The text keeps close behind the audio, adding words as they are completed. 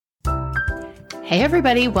Hey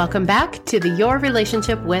everybody, welcome back to the Your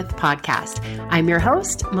Relationship With podcast. I'm your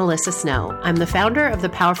host, Melissa Snow. I'm the founder of the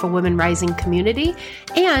Powerful Women Rising community,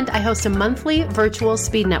 and I host a monthly virtual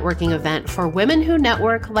speed networking event for women who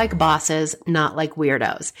network like bosses, not like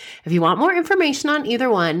weirdos. If you want more information on either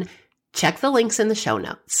one, check the links in the show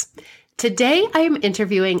notes. Today, I am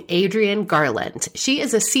interviewing Adrienne Garland. She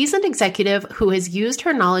is a seasoned executive who has used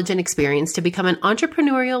her knowledge and experience to become an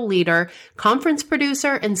entrepreneurial leader, conference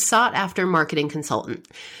producer, and sought-after marketing consultant.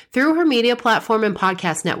 Through her media platform and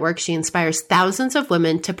podcast network, she inspires thousands of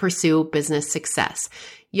women to pursue business success.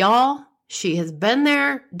 Y'all, she has been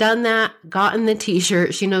there, done that, gotten the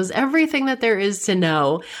t-shirt. She knows everything that there is to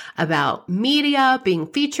know about media, being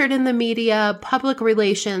featured in the media, public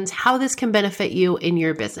relations, how this can benefit you in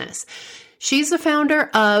your business. She's the founder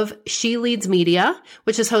of She Leads Media,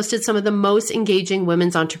 which has hosted some of the most engaging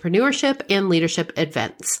women's entrepreneurship and leadership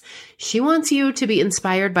events. She wants you to be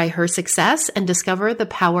inspired by her success and discover the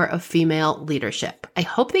power of female leadership. I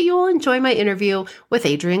hope that you will enjoy my interview with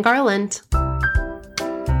Adrienne Garland.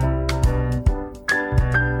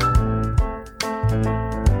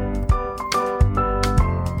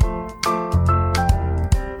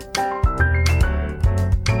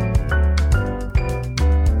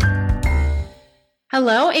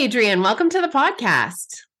 Hello, Adrienne. Welcome to the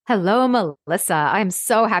podcast. Hello, Melissa. I'm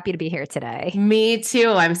so happy to be here today. Me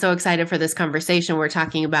too. I'm so excited for this conversation. We're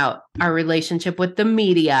talking about our relationship with the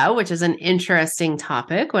media, which is an interesting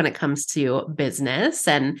topic when it comes to business.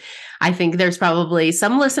 And I think there's probably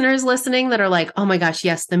some listeners listening that are like, oh my gosh,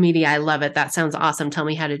 yes, the media. I love it. That sounds awesome. Tell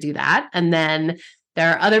me how to do that. And then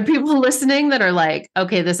there are other people listening that are like,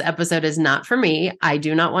 okay, this episode is not for me. I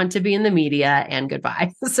do not want to be in the media, and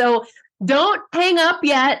goodbye. So don't hang up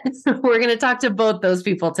yet. We're going to talk to both those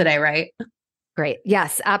people today, right? Great.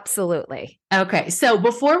 Yes, absolutely. Okay. So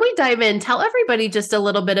before we dive in, tell everybody just a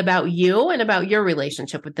little bit about you and about your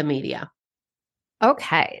relationship with the media.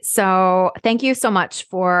 Okay. So thank you so much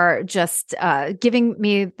for just giving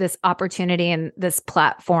me this opportunity and this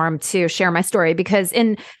platform to share my story, because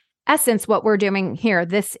in essence, what we're doing here,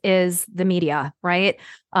 this is the media, right?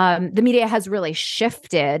 The media has really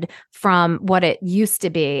shifted from what it used to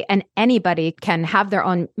be, and anybody can have their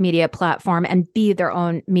own media platform and be their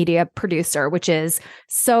own media producer, which is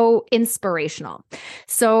so inspirational.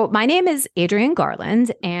 So my name is Adrienne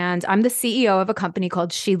Garland, and I'm the CEO of a company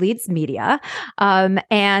called She Leads Media.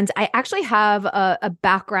 And I actually have a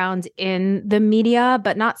background in the media,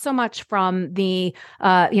 but not so much from the,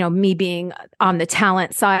 me being on the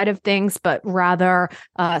talent side of things, but rather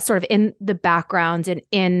sort of in the background and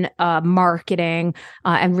in marketing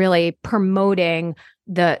and really promoting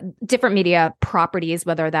the different media properties,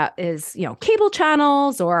 whether that is, cable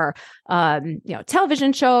channels or,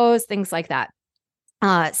 television shows, things like that.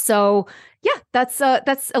 So yeah, that's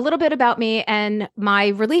a little bit about me. And my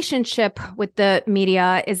relationship with the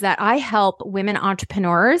media is that I help women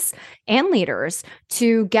entrepreneurs and leaders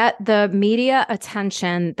to get the media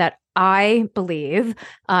attention that I believe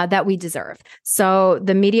that we deserve. So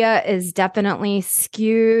the media is definitely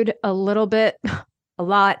skewed a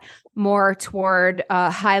lot more toward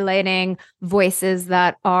highlighting voices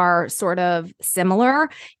that are sort of similar.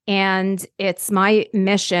 And it's my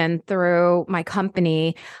mission through my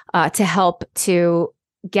company to help to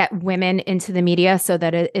get women into the media so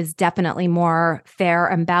that it is definitely more fair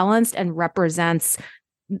and balanced and represents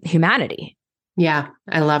humanity. Yeah,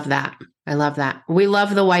 I love that. I love that. We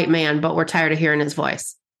love the white man, but we're tired of hearing his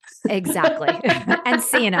voice. Exactly. And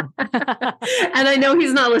seeing him. And I know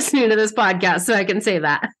he's not listening to this podcast, so I can say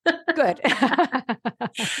that. Good.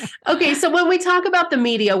 Okay. So when we talk about the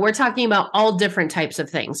media, we're talking about all different types of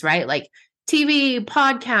things, right? Like TV,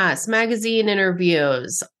 podcasts, magazine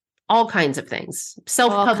interviews, all kinds of things,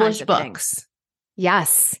 self-published books.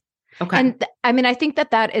 Yes. Okay. And I think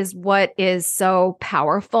that is what is so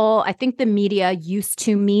powerful. I think the media used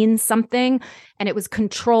to mean something and it was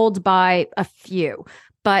controlled by a few.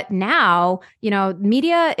 But now,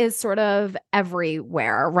 media is sort of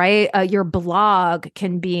everywhere, right? Your blog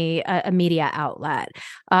can be a media outlet.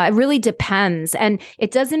 It really depends. And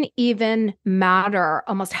it doesn't even matter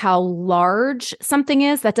almost how large something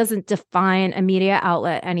is. That doesn't define a media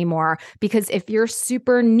outlet anymore. Because if you're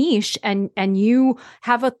super niche and you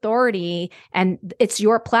have authority and it's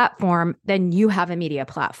your platform, then you have a media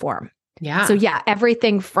platform. Yeah. So yeah,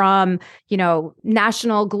 everything from,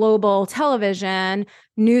 national, global television,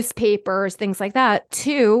 newspapers, things like that,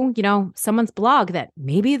 to, someone's blog that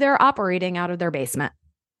maybe they're operating out of their basement.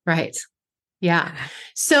 Right. Yeah.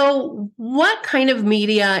 So what kind of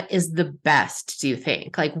media is the best, do you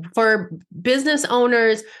think? Like for business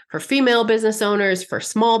owners, for female business owners, for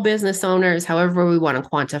small business owners, however we want to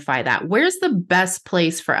quantify that, where's the best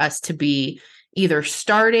place for us to be either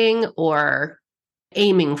starting or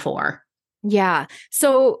aiming for? Yeah.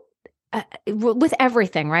 So with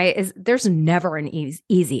everything, right, there's never an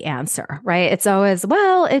easy answer, right? It's always,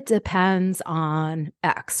 well, it depends on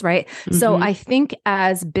X, right? So I think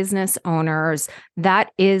as business owners,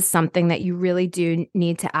 that is something that you really do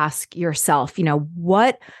need to ask yourself,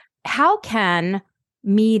 how can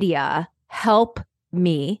media help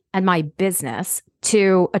me and my business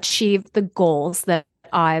to achieve the goals that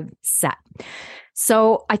I've set?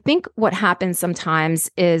 So I think what happens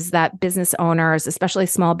sometimes is that business owners, especially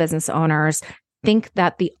small business owners, think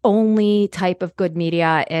that the only type of good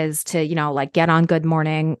media is to, like get on Good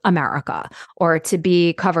Morning America or to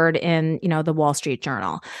be covered in, the Wall Street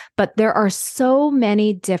Journal. But there are so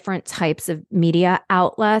many different types of media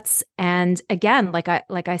outlets. And again, like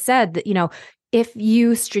I said, that, if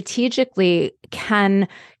you strategically can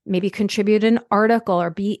maybe contribute an article or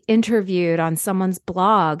be interviewed on someone's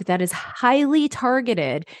blog that is highly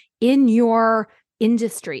targeted in your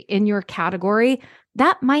industry, in your category,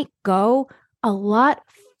 that might go a lot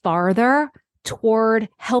farther toward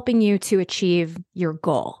helping you to achieve your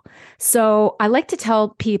goal. So I like to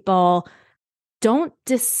tell people, don't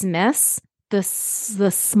dismiss the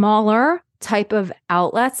smaller type of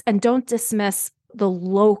outlets and don't dismiss the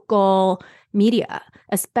local media,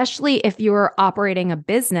 especially if you're operating a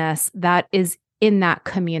business that is in that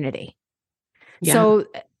community. Yeah. So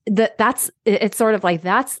it's sort of like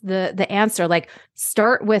that's the answer. Like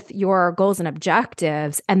start with your goals and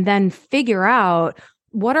objectives and then figure out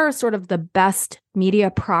what are sort of the best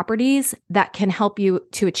media properties that can help you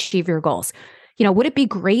to achieve your goals. Would it be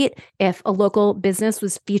great if a local business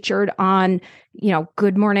was featured on,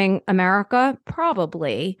 Good Morning America?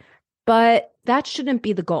 Probably, but that shouldn't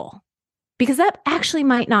be the goal. Because that actually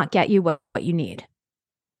might not get you what you need.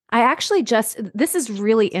 This is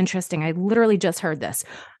really interesting. I literally just heard this.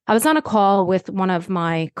 I was on a call with one of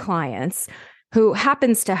my clients who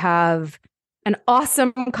happens to have an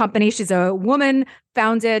awesome company. She's a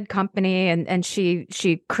woman-founded company, and she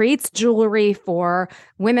creates jewelry for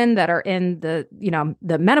women that are in the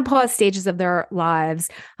menopause stages of their lives.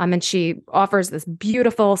 And she offers this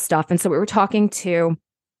beautiful stuff. And so we were talking to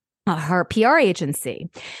her PR agency.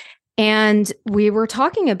 And we were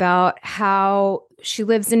talking about how she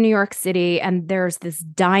lives in New York City and there's this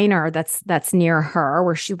diner that's near her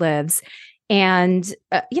where she lives. And,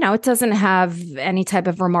 it doesn't have any type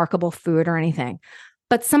of remarkable food or anything.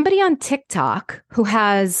 But somebody on TikTok who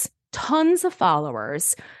has tons of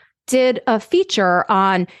followers did a feature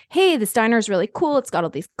on, hey, this diner is really cool. It's got all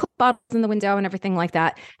these Coke bottles in the window and everything like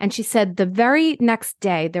that. And she said the very next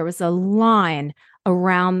day, there was a line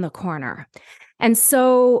around the corner. And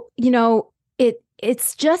so,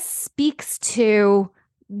 it's just speaks to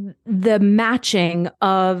the matching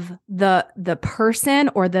of the person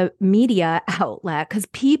or the media outlet, because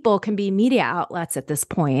people can be media outlets at this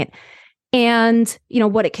point, and,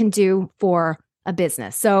 what it can do for a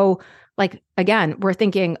business. So like, again, we're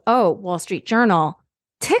thinking, oh, Wall Street Journal,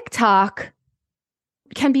 TikTok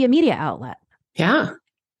can be a media outlet. Yeah,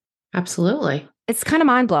 absolutely. It's kind of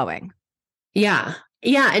mind blowing. Yeah.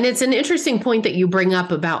 Yeah. And it's an interesting point that you bring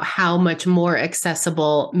up about how much more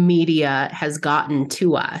accessible media has gotten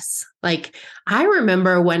to us. Like, I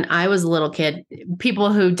remember when I was a little kid,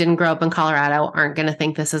 people who didn't grow up in Colorado aren't going to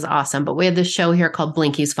think this is awesome, but we had this show here called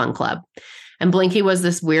Blinky's Fun Club. And Blinky was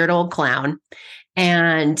this weird old clown,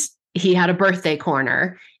 and he had a birthday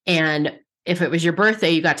corner. And if it was your birthday,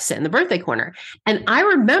 you got to sit in the birthday corner. And I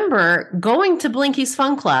remember going to Blinky's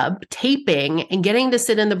Fun Club, taping and getting to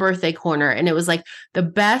sit in the birthday corner. And it was like the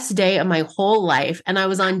best day of my whole life. And I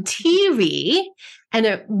was on TV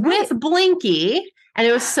with Blinky. And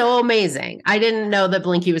it was so amazing. I didn't know that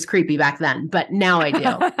Blinky was creepy back then, but now I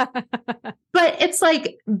do. But it's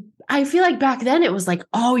like, I feel like back then it was like,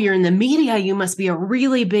 oh, you're in the media, you must be a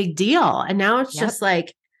really big deal. And now it's just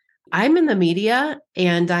like, I'm in the media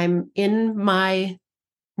and I'm in my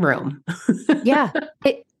room. Yeah,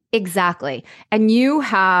 exactly. And you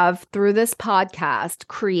have, through this podcast,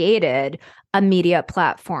 created a media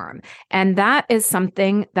platform. And that is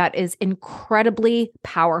something that is incredibly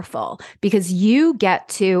powerful, because you get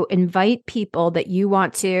to invite people that you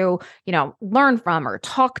want to, learn from or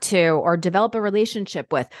talk to or develop a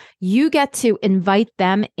relationship with. You get to invite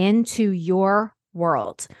them into your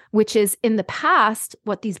world, which is in the past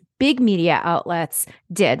what these big media outlets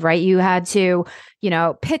did, right? You had to,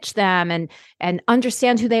 pitch them and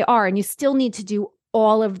understand who they are. And you still need to do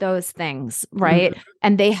all of those things, right?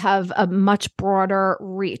 And they have a much broader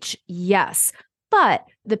reach. Yes. But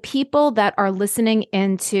the people that are listening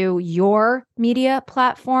into your media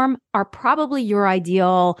platform are probably your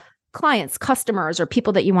ideal clients, customers, or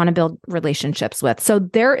people that you want to build relationships with. So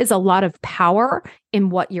there is a lot of power in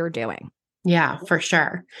what you're doing. Yeah, for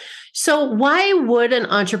sure. So why would an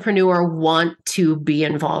entrepreneur want to be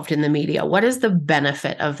involved in the media? What is the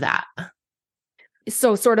benefit of that?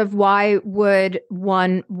 So sort of why would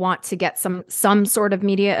one want to get some sort of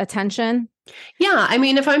media attention? Yeah. I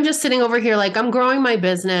mean, if I'm just sitting over here, like I'm growing my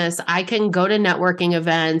business, I can go to networking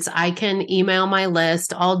events, I can email my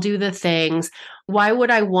list, I'll do the things. Why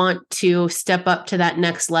would I want to step up to that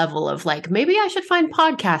next level of like, maybe I should find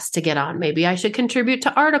podcasts to get on. Maybe I should contribute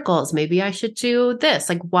to articles. Maybe I should do this.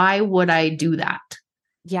 Like, why would I do that?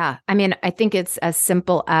 Yeah. I mean, I think it's as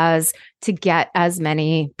simple as to get as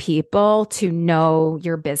many people to know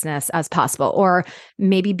your business as possible, or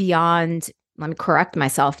maybe beyond, let me correct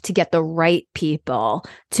myself, to get the right people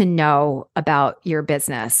to know about your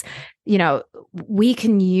business. You know, we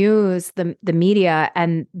can use the media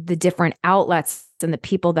and the different outlets and the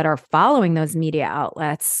people that are following those media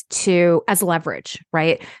outlets to as leverage,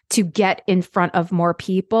 right? To get in front of more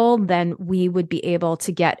people than we would be able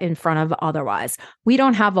to get in front of otherwise. We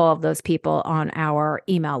don't have all of those people on our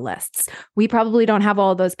email lists. We probably don't have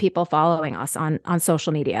all of those people following us on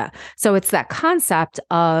social media. So it's that concept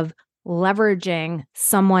of leveraging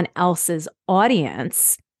someone else's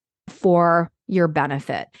audience for your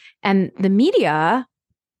benefit. And the media,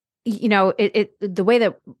 you know, the way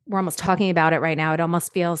that we're almost talking about it right now, it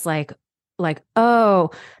almost feels like, oh,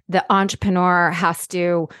 the entrepreneur has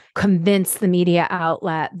to convince the media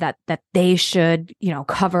outlet that they should, you know,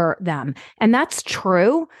 cover them. And that's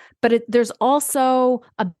true, but there's also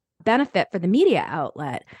a benefit for the media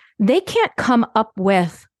outlet. They can't come up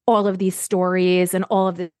with all of these stories and all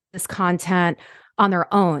of this content on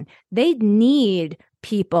their own. They need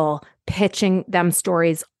people pitching them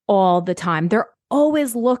stories all the time. They're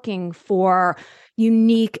always looking for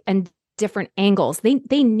unique and different angles.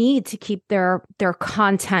 They need to keep their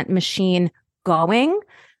content machine going.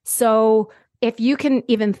 So if you can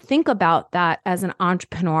even think about that as an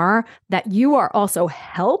entrepreneur, that you are also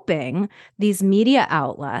helping these media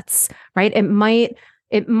outlets, right? It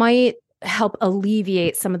might help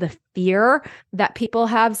alleviate some of the fear that people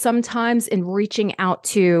have sometimes in reaching out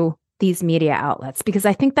to these media outlets, because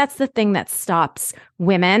I think that's the thing that stops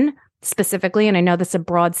women specifically. And I know that's a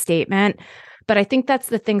broad statement, but I think that's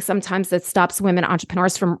the thing sometimes that stops women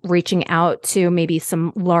entrepreneurs from reaching out to maybe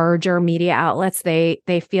some larger media outlets. They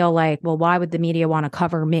feel like, well, why would the media want to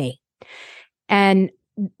cover me? And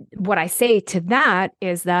what I say to that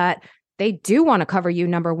is that they do want to cover you,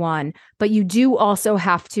 number one, but you do also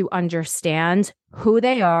have to understand who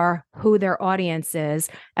they are, who their audience is,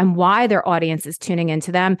 and why their audience is tuning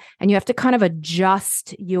into them. And you have to kind of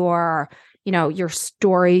adjust your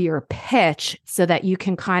story, your pitch, so that you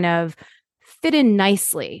can kind of fit in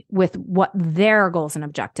nicely with what their goals and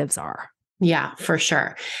objectives are. Yeah, for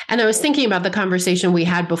sure. And I was thinking about the conversation we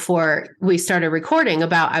had before we started recording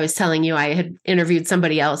about, I was telling you, I had interviewed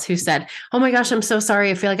somebody else who said, oh my gosh, I'm so sorry.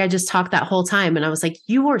 I feel like I just talked that whole time. And I was like,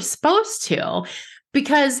 you were supposed to,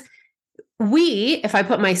 because if I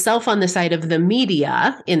put myself on the side of the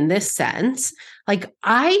media in this sense, like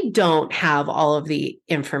I don't have all of the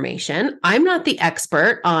information. I'm not the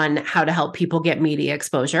expert on how to help people get media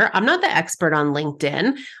exposure. I'm not the expert on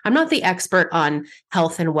LinkedIn. I'm not the expert on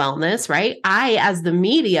health and wellness, right? I, as the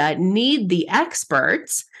media, need the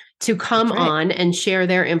experts to come on and share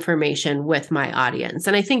their information with my audience.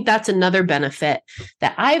 And I think that's another benefit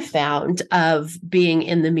that I've found of being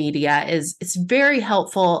in the media is it's very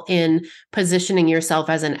helpful in positioning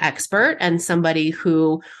yourself as an expert and somebody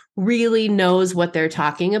who really knows what they're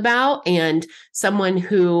talking about, and someone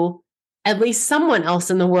who at least someone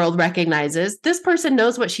else in the world recognizes this person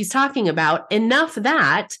knows what she's talking about enough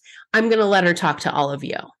that I'm going to let her talk to all of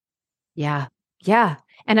you. Yeah. Yeah.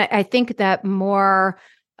 And I think that more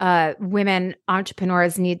women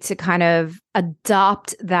entrepreneurs need to kind of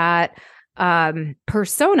adopt that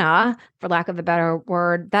persona, for lack of a better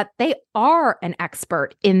word, that they are an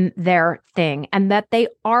expert in their thing and that they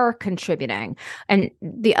are contributing. And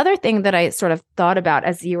the other thing that I sort of thought about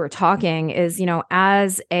as you were talking is, you know,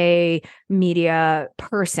 as a media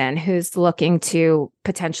person who's looking to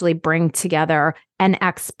potentially bring together an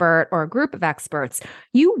expert or a group of experts,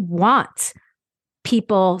 you want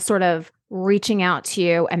people sort of reaching out to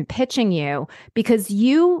you and pitching you because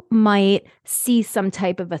you might see some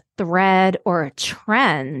type of a thread or a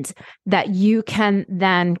trend that you can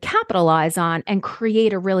then capitalize on and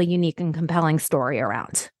create a really unique and compelling story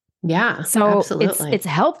around. Yeah, So absolutely. it's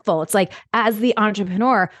helpful. It's like, as the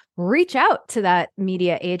entrepreneur, reach out to that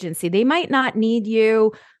media agency. They might not need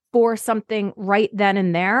you for something right then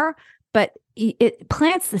and there, but it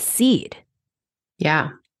plants the seed. Yeah,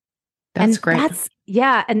 that's And great.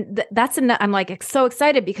 I'm like so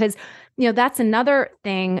excited because, that's another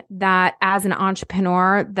thing that as an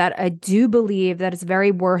entrepreneur that I do believe that is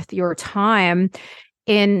very worth your time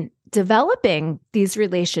in developing these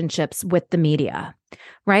relationships with the media,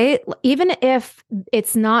 right? Even if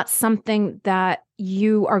it's not something that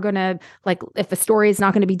you are going to, like, if a story is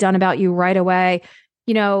not going to be done about you right away,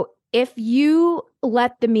 if you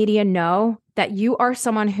let the media know that you are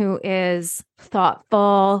someone who is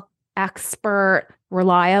thoughtful, expert,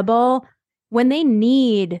 reliable, when they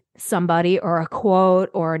need somebody or a quote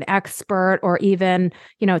or an expert or even,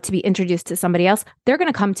 to be introduced to somebody else, they're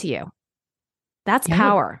going to come to you. That's Yeah.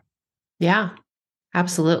 power. Yeah.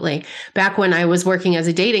 Absolutely. Back when I was working as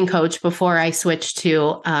a dating coach before I switched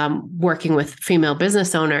to working with female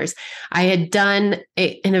business owners, I had done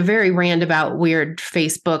in a very roundabout, weird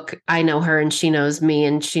Facebook. I know her and she knows me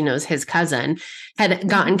and she knows his cousin, had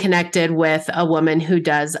gotten connected with a woman who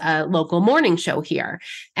does a local morning show here.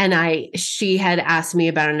 And she had asked me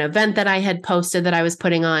about an event that I had posted that I was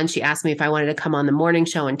putting on. She asked me if I wanted to come on the morning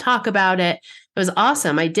show and talk about it. It was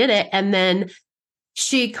awesome. I did it. And then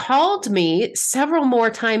she called me several more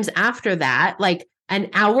times after that, like an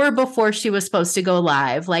hour before she was supposed to go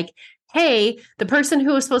live, like, hey, the person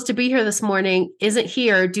who was supposed to be here this morning isn't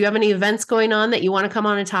here. Do you have any events going on that you want to come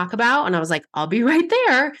on and talk about? And I was like, I'll be right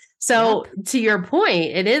there. So to your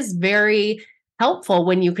point, it is very helpful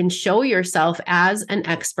when you can show yourself as an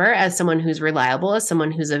expert, as someone who's reliable, as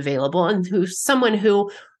someone who's available, and who's someone who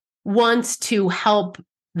wants to help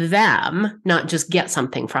them, not just get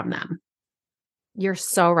something from them. You're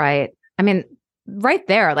so right. I mean, right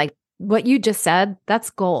there, like what you just said, that's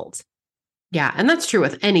gold. Yeah, and that's true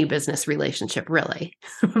with any business relationship, really.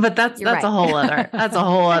 But that's Right. a whole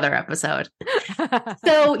other episode.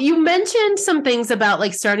 So you mentioned some things about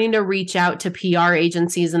like starting to reach out to PR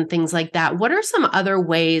agencies and things like that. What are some other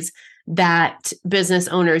ways that business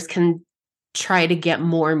owners can try to get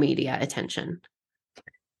more media attention?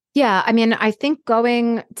 Yeah, I mean, I think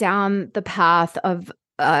going down the path of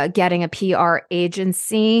getting a PR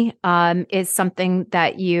agency is something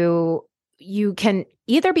that you can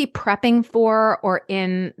either be prepping for or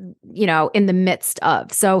in the midst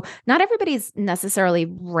of. So not everybody's necessarily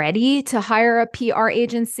ready to hire a PR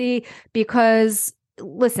agency because,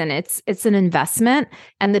 listen, it's an investment,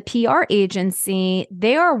 and the PR agency,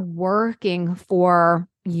 they are working for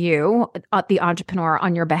you, the entrepreneur,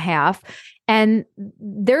 on your behalf. And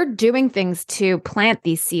they're doing things to plant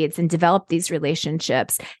these seeds and develop these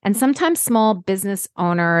relationships. And sometimes small business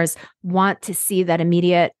owners want to see that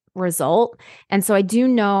immediate result. And so I do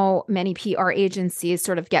know many PR agencies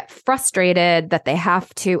sort of get frustrated that they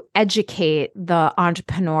have to educate the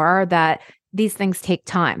entrepreneur that these things take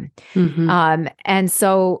time. Mm-hmm. And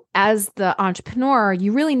so as the entrepreneur,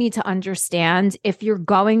 you really need to understand if you're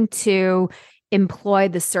going to employ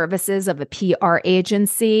the services of a PR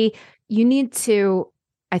agency, you need to,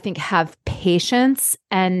 I think, have patience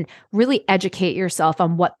and really educate yourself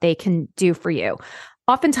on what they can do for you.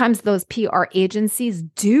 Oftentimes those PR agencies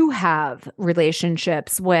do have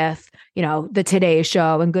relationships with, the Today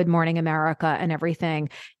Show and Good Morning America and everything.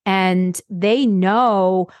 And they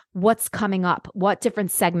know what's coming up, what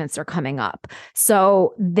different segments are coming up.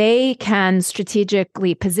 So they can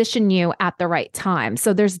strategically position you at the right time.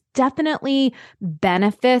 So there's definitely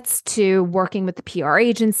benefits to working with the PR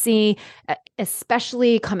agency,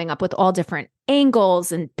 especially coming up with all different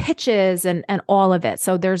angles and pitches and all of it.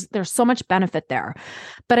 So there's so much benefit there.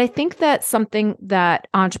 But I think that something that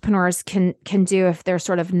entrepreneurs can do if they're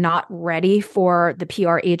sort of not ready for the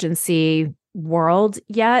PR agency world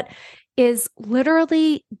yet is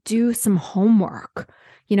literally do some homework.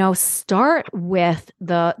 Start with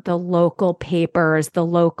the local papers, the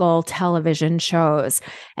local television shows,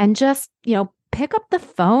 and just, pick up the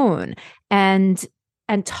phone and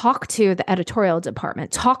talk to the editorial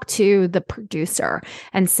department, talk to the producer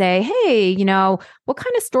and say, hey, what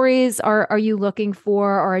kind of stories are you looking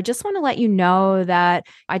for? Or I just want to let you know that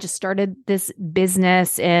I just started this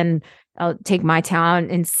business in, I'll take my town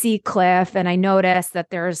in Seacliff, and I noticed that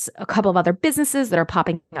there's a couple of other businesses that are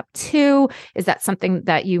popping up too. Is that something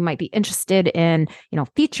that you might be interested in,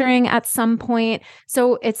 featuring at some point?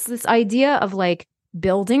 So it's this idea of like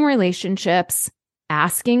building relationships,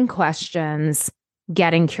 asking questions,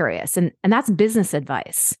 getting curious. And that's business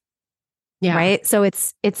advice. Yeah. Right. So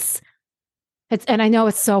it's, and I know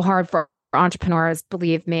it's so hard for entrepreneurs.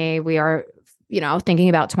 Believe me, we are thinking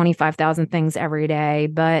about 25,000 things every day,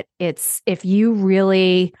 but it's if you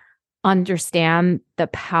really understand the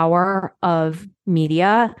power of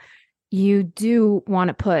media, you do want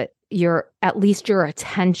to put at least your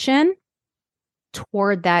attention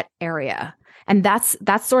toward that area. And that's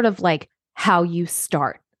sort of like how you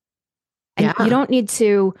start. And you don't need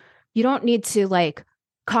to like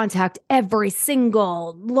contact every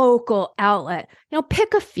single local outlet.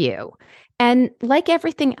 Pick a few. And like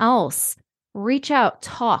everything else, reach out,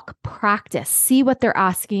 talk, practice, see what they're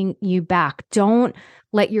asking you back. Don't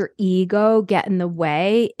let your ego get in the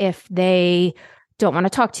way if they don't want to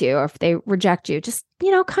talk to you or if they reject you. Just,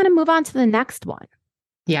 kind of move on to the next one.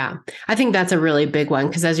 Yeah, I think that's a really big one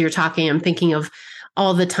because as you're talking, I'm thinking of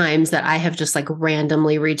all the times that I have just like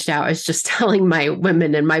randomly reached out. I was just telling my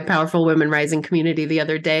women in my Powerful Women Rising community the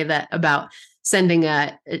other day that about sending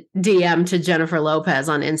a DM to Jennifer Lopez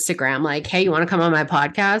on Instagram, like, hey, you want to come on my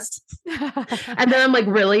podcast? And then I'm like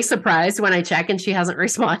really surprised when I check and she hasn't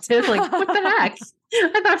responded. Like, what the heck?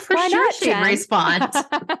 I thought for sure she'd respond.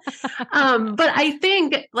 But I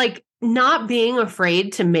think like not being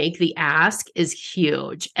afraid to make the ask is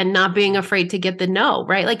huge and not being afraid to get the no,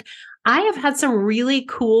 right? Like I have had some really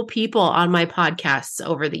cool people on my podcasts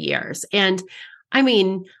over the years. And I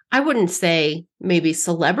mean, I wouldn't say maybe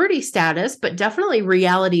celebrity status, but definitely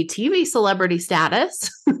reality TV celebrity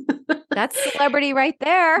status. That's celebrity right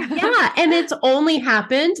there. Yeah. And it's only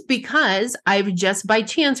happened because I've just by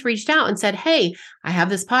chance reached out and said, hey, I have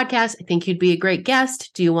this podcast. I think you'd be a great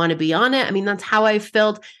guest. Do you want to be on it? I mean, that's how I've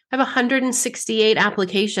filled. I have 168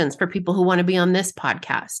 applications for people who want to be on this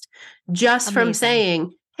podcast just Amazing. From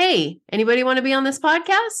saying, hey, anybody want to be on this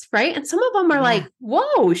podcast? Right. And some of them are like,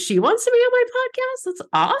 whoa, she wants to be on my podcast. That's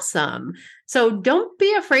awesome. So don't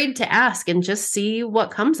be afraid to ask and just see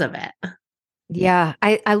what comes of it. Yeah,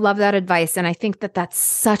 I love that advice. And I think that that's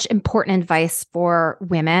such important advice for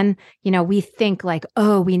women. We think like,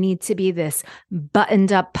 oh, we need to be this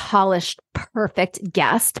buttoned up, polished, perfect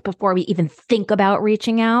guest before we even think about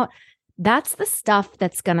reaching out. That's the stuff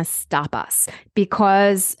that's going to stop us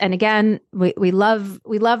because, and again, we love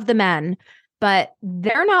the men, but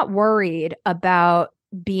they're not worried about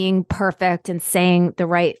being perfect and saying the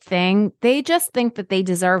right thing. They just think that they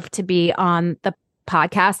deserve to be on the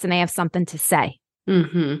podcast and they have something to say.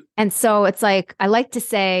 Mm-hmm. And so it's like, I like to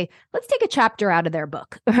say, let's take a chapter out of their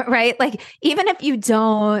book, right? Like, even if you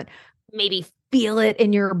don't maybe feel it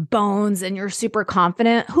in your bones and you're super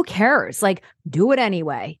confident, who cares? Like, do it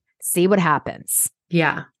anyway. See what happens.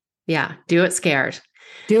 Yeah. Yeah. Do it scared.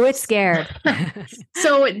 Do it scared.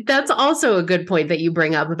 So that's also a good point that you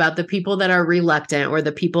bring up about the people that are reluctant or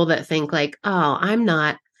the people that think like, oh, I'm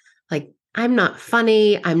not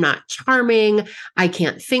funny. I'm not charming. I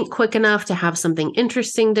can't think quick enough to have something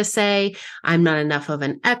interesting to say. I'm not enough of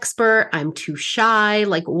an expert. I'm too shy.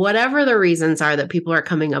 Like whatever the reasons are that people are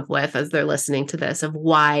coming up with as they're listening to this of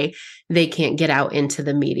why they can't get out into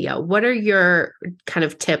the media. What are your kind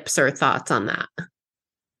of tips or thoughts on that?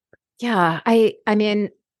 Yeah, I mean,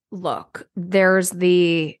 look, there's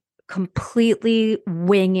the completely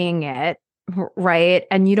winging it, right?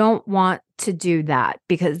 And you don't want to do that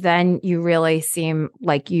because then you really seem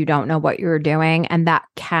like you don't know what you're doing, and that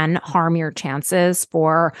can harm your chances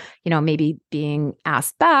for, maybe being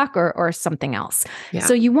asked back or something else. Yeah.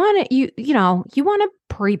 So you want to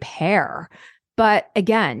prepare. But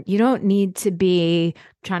again, you don't need to be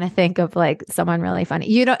trying to think of like someone really funny.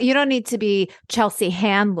 You don't need to be Chelsea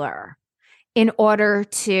Handler in order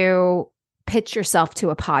to pitch yourself to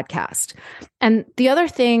a podcast. And the other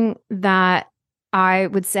thing that I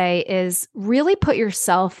would say is really put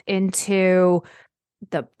yourself into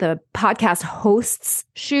the podcast host's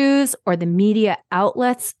shoes or the media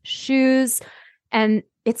outlet's shoes. And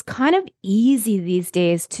it's kind of easy these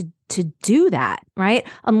days to do that, right?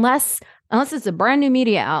 Unless it's a brand new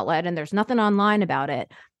media outlet and there's nothing online about it,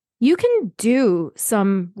 you can do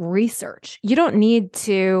some research. You don't need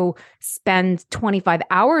to spend 25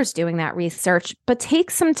 hours doing that research, but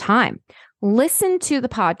take some time. Listen to the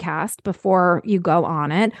podcast before you go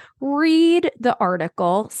on it. Read the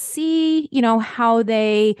article. See, how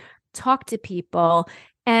they talk to people,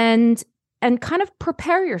 and kind of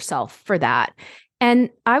prepare yourself for that. And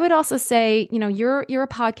I would also say, you're a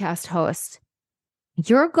podcast host.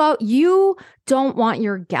 You don't want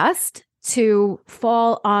your guest to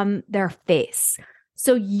fall on their face.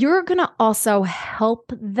 So you're going to also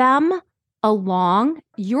help them along.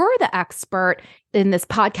 You're the expert in this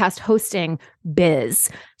podcast hosting biz.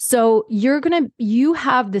 So you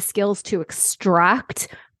have the skills to extract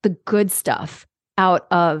the good stuff out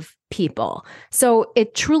of people. So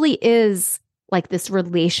it truly is like this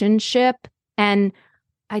relationship. And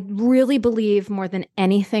I really believe more than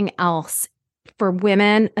anything else, for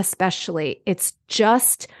women especially, it's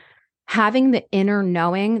just having the inner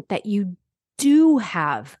knowing that you do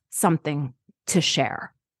have something to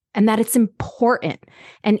share and that it's important.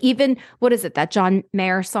 And even, what is it, that John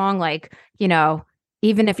Mayer song, like, even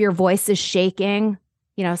if your voice is shaking,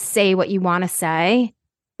 say what you want to say.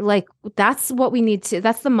 Like, that's what we need to,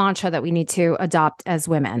 that's the mantra that we need to adopt as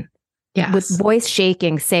women. Yes. With voice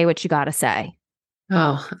shaking, say what you got to say.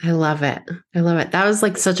 Oh, I love it. I love it. That was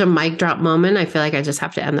like such a mic drop moment. I feel like I just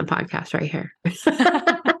have to end the podcast right here.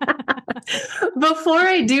 Before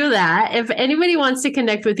I do that, if anybody wants to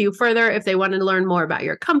connect with you further, if they want to learn more about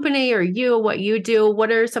your company or what you do,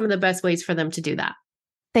 what are some of the best ways for them to do that?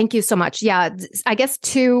 Thank you so much. Yeah, I guess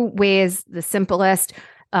 2 ways. The simplest,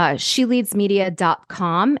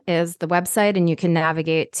 sheleadsmedia.com is the website, and you can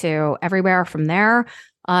navigate to everywhere from there.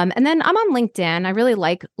 And then I'm on LinkedIn. I really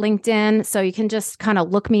like LinkedIn. So you can just kind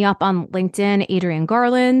of look me up on LinkedIn, Adrienne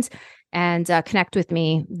Garland, and connect with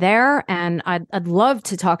me there. And I'd love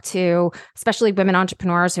to talk to, especially women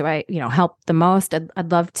entrepreneurs who I help the most.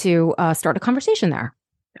 I'd love to start a conversation there.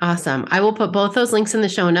 Awesome. I will put both those links in the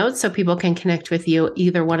show notes so people can connect with you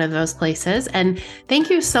either one of those places. And thank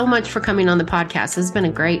you so much for coming on the podcast. This has been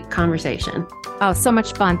a great conversation. Oh, so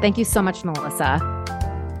much fun. Thank you so much, Melissa.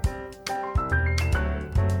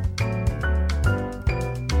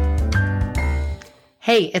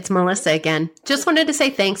 Hey, it's Melissa again. Just wanted to say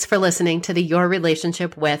thanks for listening to the Your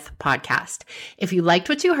Relationship With podcast. If you liked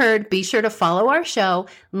what you heard, be sure to follow our show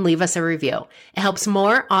and leave us a review. It helps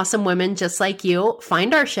more awesome women just like you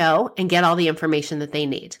find our show and get all the information that they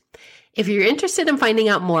need. If you're interested in finding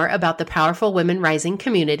out more about the Powerful Women Rising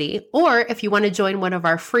community, or if you want to join one of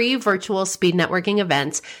our free virtual speed networking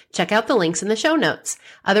events, check out the links in the show notes.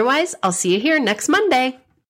 Otherwise, I'll see you here next Monday.